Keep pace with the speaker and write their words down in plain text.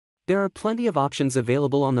There are plenty of options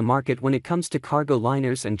available on the market when it comes to cargo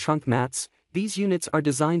liners and trunk mats. These units are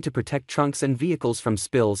designed to protect trunks and vehicles from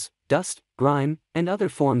spills, dust, grime, and other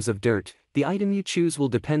forms of dirt. The item you choose will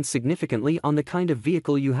depend significantly on the kind of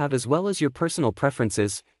vehicle you have as well as your personal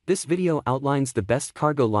preferences. This video outlines the best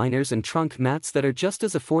cargo liners and trunk mats that are just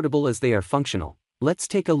as affordable as they are functional. Let's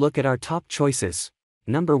take a look at our top choices.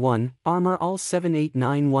 Number 1, Armor All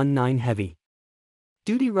 78919 Heavy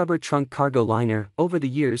Duty Rubber Trunk Cargo Liner. Over the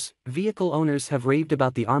years, vehicle owners have raved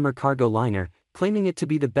about the Armor Cargo Liner, claiming it to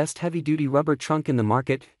be the best heavy-duty rubber trunk in the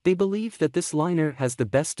market. They believe that this liner has the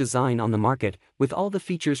best design on the market, with all the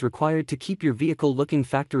features required to keep your vehicle looking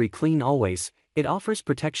factory clean always. It offers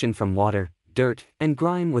protection from water, dirt, and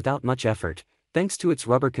grime without much effort, thanks to its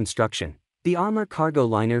rubber construction. The Armor Cargo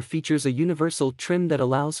Liner features a universal trim that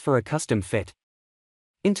allows for a custom fit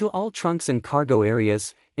into all trunks and cargo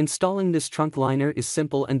areas. Installing this trunk liner is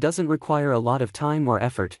simple and doesn't require a lot of time or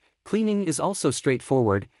effort. Cleaning is also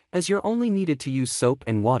straightforward, as you're only needed to use soap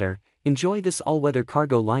and water. Enjoy this all-weather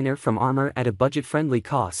cargo liner from Armor at a budget-friendly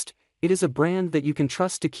cost. It is a brand that you can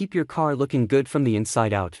trust to keep your car looking good from the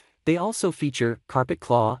inside out. They also feature carpet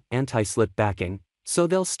claw, anti-slip backing, so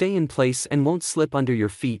they'll stay in place and won't slip under your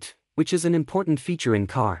feet, which is an important feature in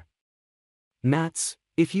car mats.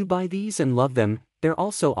 If you buy these and love them, they're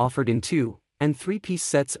also offered in 2- and 3-piece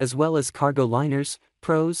sets as well as cargo liners.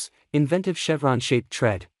 Pros: inventive chevron-shaped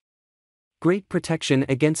tread, great protection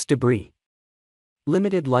against debris,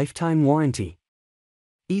 limited lifetime warranty,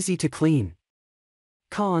 easy to clean.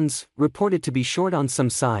 Cons: reported to be short on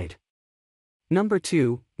some side. Number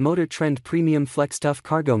 2, Motor Trend Premium Flex Tough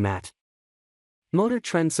Cargo Mat. Motor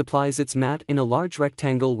Trend supplies its mat in a large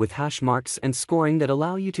rectangle with hash marks and scoring that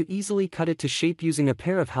allow you to easily cut it to shape using a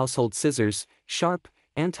pair of household scissors. Sharp,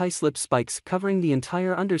 anti-slip spikes covering the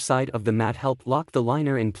entire underside of the mat help lock the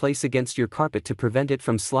liner in place against your carpet to prevent it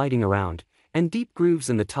from sliding around, and deep grooves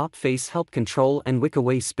in the top face help control and wick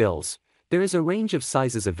away spills. There is a range of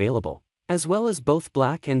sizes available, as well as both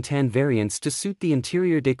black and tan variants to suit the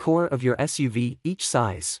interior decor of your SUV. Each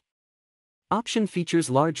size option features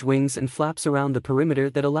large wings and flaps around the perimeter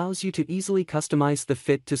that allows you to easily customize the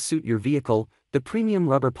fit to suit your vehicle. The premium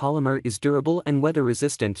rubber polymer is durable and weather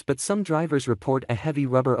resistant, but some drivers report a heavy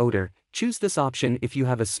rubber odor. Choose this option if you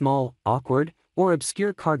have a small, awkward, or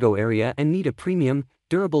obscure cargo area and need a premium,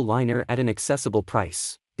 durable liner at an accessible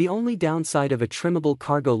price. The only downside of a trimmable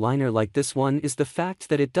cargo liner like this one is the fact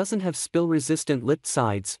that it doesn't have spill-resistant lipped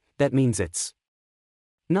sides. That means it's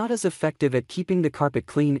not as effective at keeping the carpet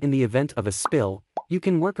clean in the event of a spill. You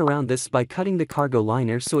can work around this by cutting the cargo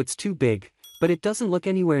liner so it's too big, but it doesn't look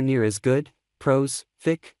anywhere near as good. Pros: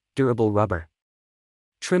 thick, durable rubber,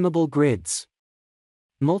 trimmable grids,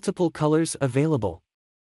 multiple colors available,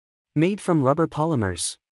 made from rubber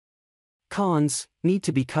polymers. Cons: need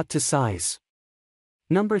to be cut to size.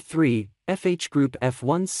 Number 3, FH Group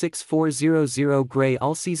F16400 Gray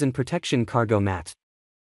All-Season Protection Cargo Mat.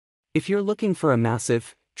 If you're looking for a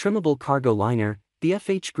massive, trimmable cargo liner, the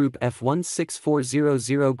FH Group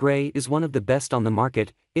F16400 Gray is one of the best on the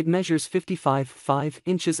market. It measures 55.5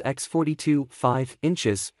 inches x 42.5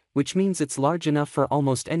 inches, which means it's large enough for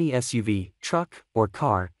almost any SUV, truck, or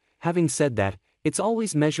car. Having said that, it's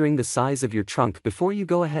always measuring the size of your trunk before you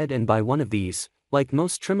go ahead and buy one of these. Like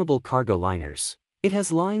most trimmable cargo liners, it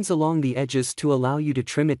has lines along the edges to allow you to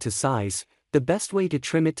trim it to size. The best way to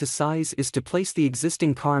trim it to size is to place the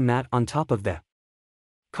existing car mat on top of the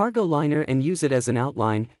cargo liner and use it as an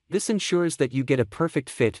outline. This ensures that you get a perfect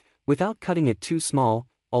fit, without cutting it too small.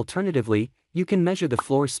 Alternatively, you can measure the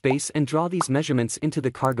floor space and draw these measurements into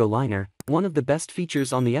the cargo liner. One of the best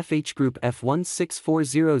features on the FH Group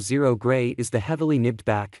F16400 Gray is the heavily nibbed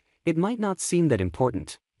back. It might not seem that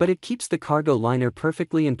important, but it keeps the cargo liner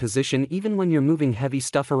perfectly in position even when you're moving heavy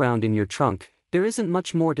stuff around in your trunk. There isn't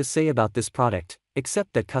much more to say about this product,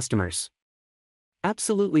 except that customers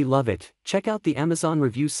absolutely love it. Check out the Amazon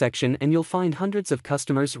review section and you'll find hundreds of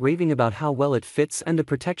customers raving about how well it fits and the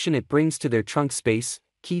protection it brings to their trunk space.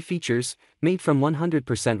 Key features: made from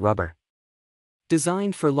 100% rubber,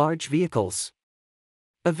 designed for large vehicles,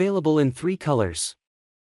 available in 3 colors,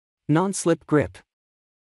 non-slip grip.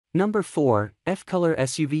 Number 4, F-Color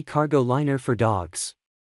SUV Cargo Liner for Dogs.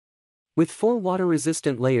 With 4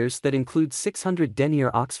 water-resistant layers that include 600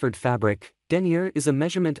 denier Oxford fabric. Denier is a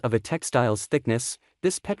measurement of a textile's thickness.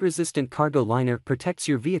 This pet-resistant cargo liner protects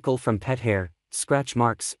your vehicle from pet hair, scratch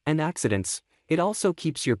marks, and accidents. It also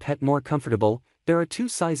keeps your pet more comfortable. There are 2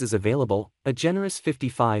 sizes available, a generous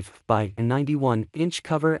 55 by 91 inch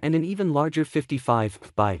cover and an even larger 55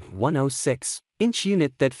 by 106 inch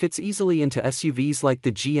unit that fits easily into SUVs like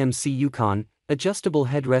the GMC Yukon. adjustable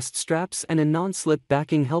headrest straps and a non-slip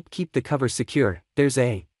backing help keep the cover secure. There's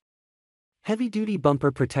a heavy-duty bumper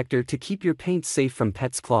protector to keep your paint safe from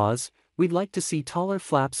pets' claws. We'd like to see taller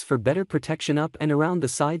flaps for better protection up and around the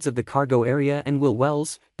sides of the cargo area and wheel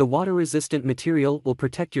wells. The water-resistant material will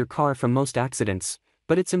protect your car from most accidents,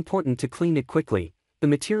 but it's important to clean it quickly. The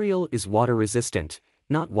material is water-resistant,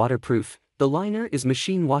 not waterproof. The liner is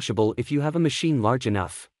machine washable if you have a machine large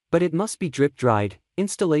enough, but it must be drip-dried.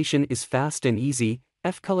 Installation is fast and easy.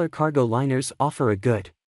 F-Color cargo liners offer a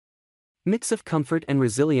good mix of comfort and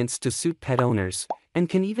resilience to suit pet owners, and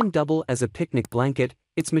can even double as a picnic blanket.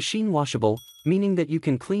 It's machine washable, meaning that you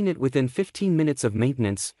can clean it within 15 minutes of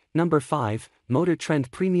maintenance. Number 5, Motor Trend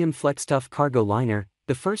Premium Flex Tough Cargo Liner.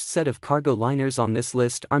 The first set of cargo liners on this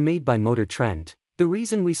list are made by Motor Trend. The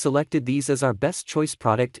reason we selected these as our best choice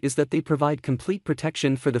product is that they provide complete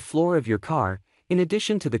protection for the floor of your car. In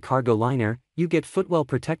addition to the cargo liner, you get footwell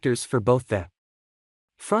protectors for both the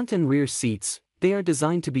front and rear seats. They are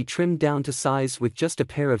designed to be trimmed down to size with just a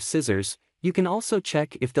pair of scissors. You can also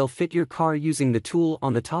check if they'll fit your car using the tool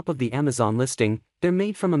on the top of the Amazon listing. They're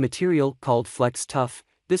made from a material called Flex Tough.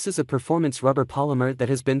 This is a performance rubber polymer that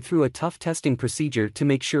has been through a tough testing procedure to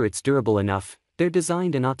make sure it's durable enough. They're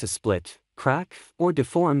designed not to split, crack, or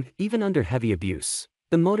deform, even under heavy abuse.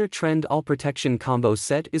 The Motor Trend All Protection Combo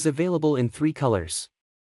Set is available in 3 colors: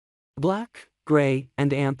 black, gray,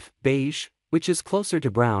 and amp beige, which is closer to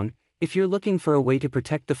brown. If you're looking for a way to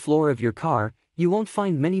protect the floor of your car, you won't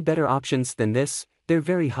find many better options than this. They're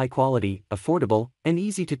very high quality, affordable, and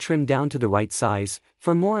easy to trim down to the right size.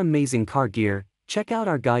 For more amazing car gear, check out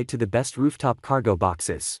our guide to the best rooftop cargo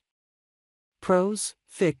boxes. Pros: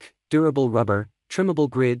 thick, durable rubber, trimmable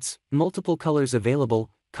grids, multiple colors available.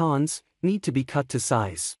 Cons: need to be cut to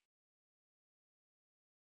size.